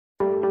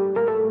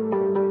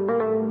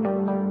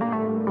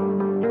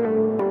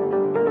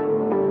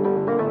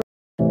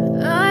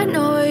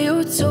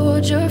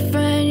told your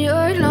friend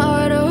you're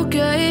not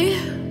okay,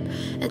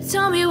 and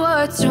tell me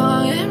what's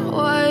wrong and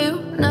why you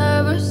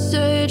never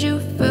said you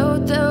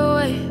felt that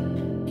way.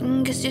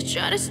 And guess you're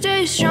trying to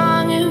stay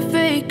strong and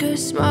fake a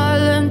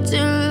smile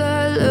until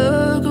I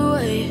look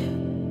away.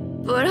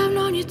 But I've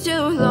known you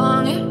too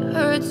long, it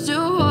hurts to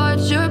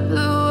watch your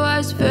blue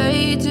eyes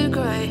fade to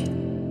gray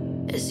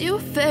as you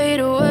fade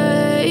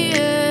away,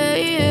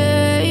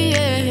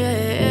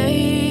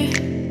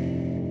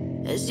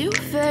 as you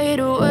fade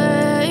away.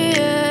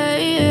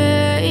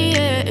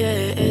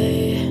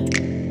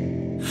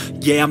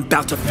 Yeah, I'm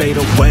about to fade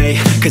away,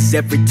 cause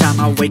every time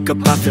I wake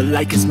up I feel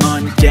like it's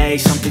Monday.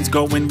 Something's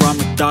going wrong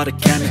with all the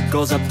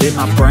chemicals up in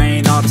my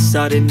brain. All of a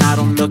sudden I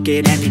don't look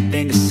at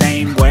anything the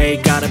same way.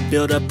 Got a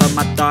buildup of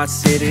my thoughts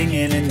sitting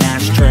in an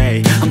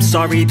ashtray. I'm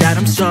sorry that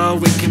I'm so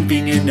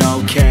inconvenient,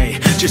 okay.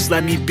 Just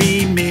let me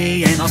be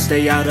me and I'll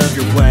stay out of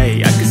your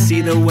way. I can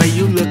see the way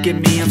you look at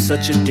me, I'm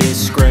such a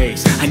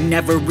disgrace. I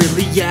never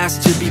really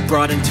asked to be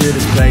brought into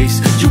this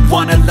place. You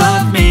wanna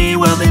love me?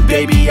 Well then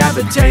baby I have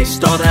a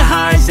taste. All the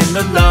highs and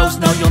the lows,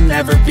 no you'll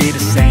never be the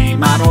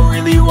same. I don't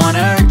really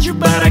wanna hurt you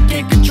but I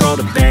can't control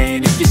the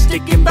pain. If you're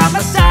sticking by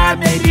my side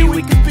maybe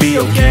we could be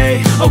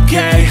okay.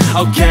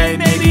 Okay,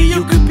 maybe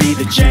you could be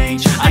the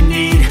change I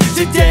need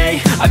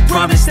today. I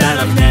promise that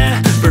I've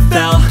never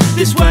felt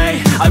this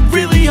way. I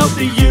really hope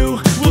that you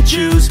will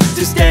choose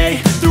to stay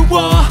through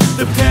all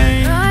the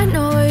pain. I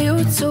know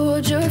you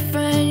told your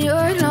friend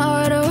you're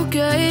not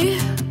okay,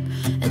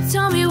 and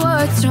tell me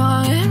what's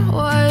wrong and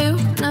why you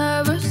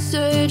never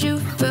said you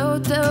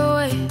felt that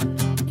way.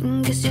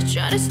 And guess you're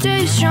trying to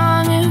stay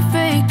strong and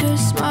fake a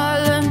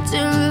smile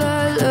until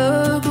I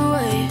look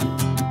away.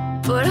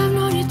 But I've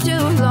known you too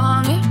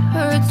long, it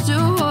hurts to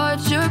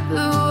watch your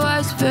blue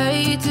eyes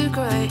fade to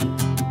gray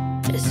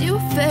as you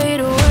fade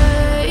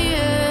away,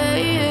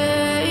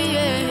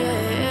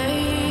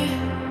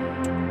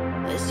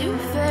 as you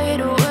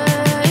fade away,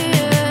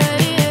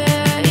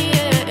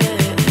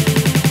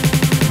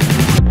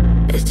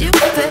 as you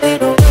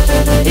fade away.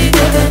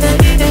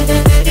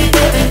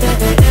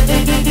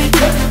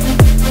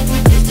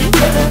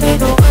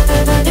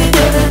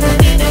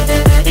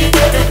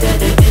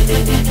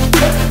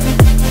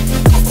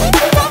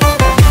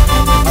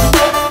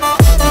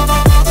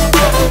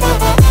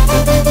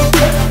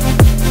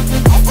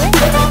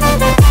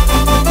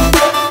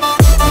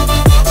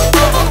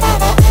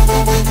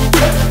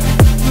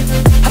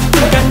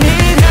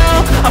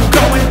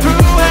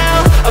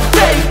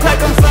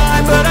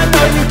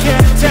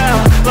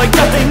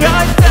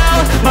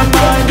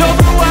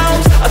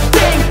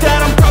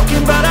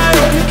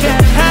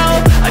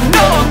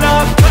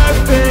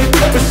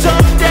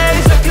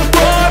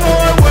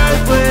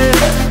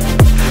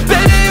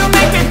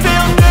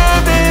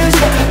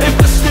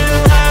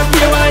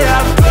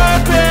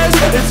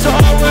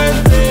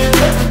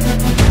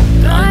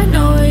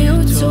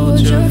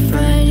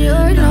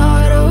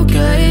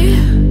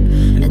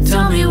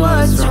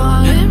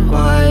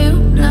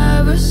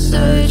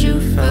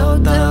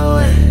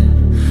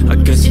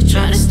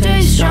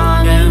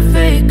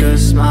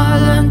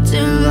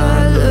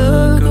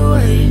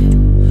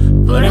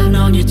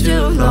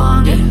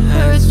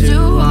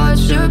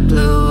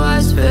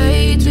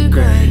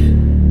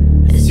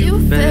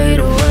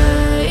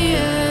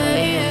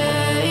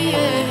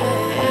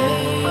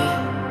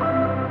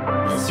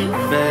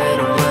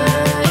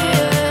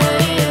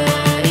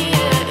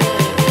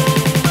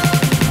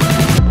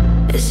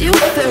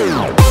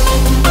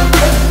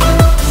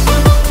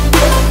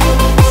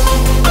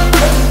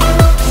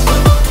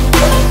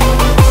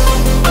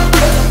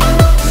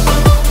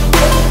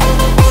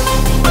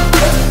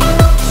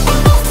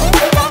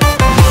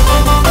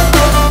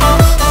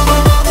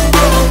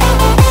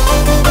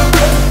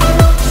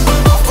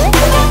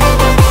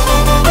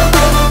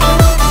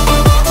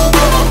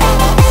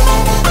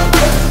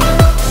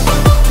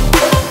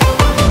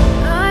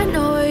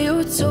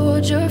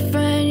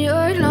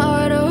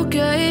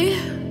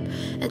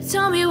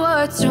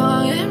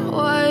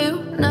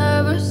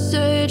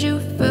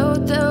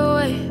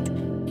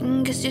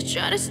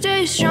 Trying to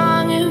stay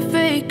strong and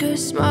fake a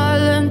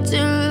smile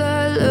until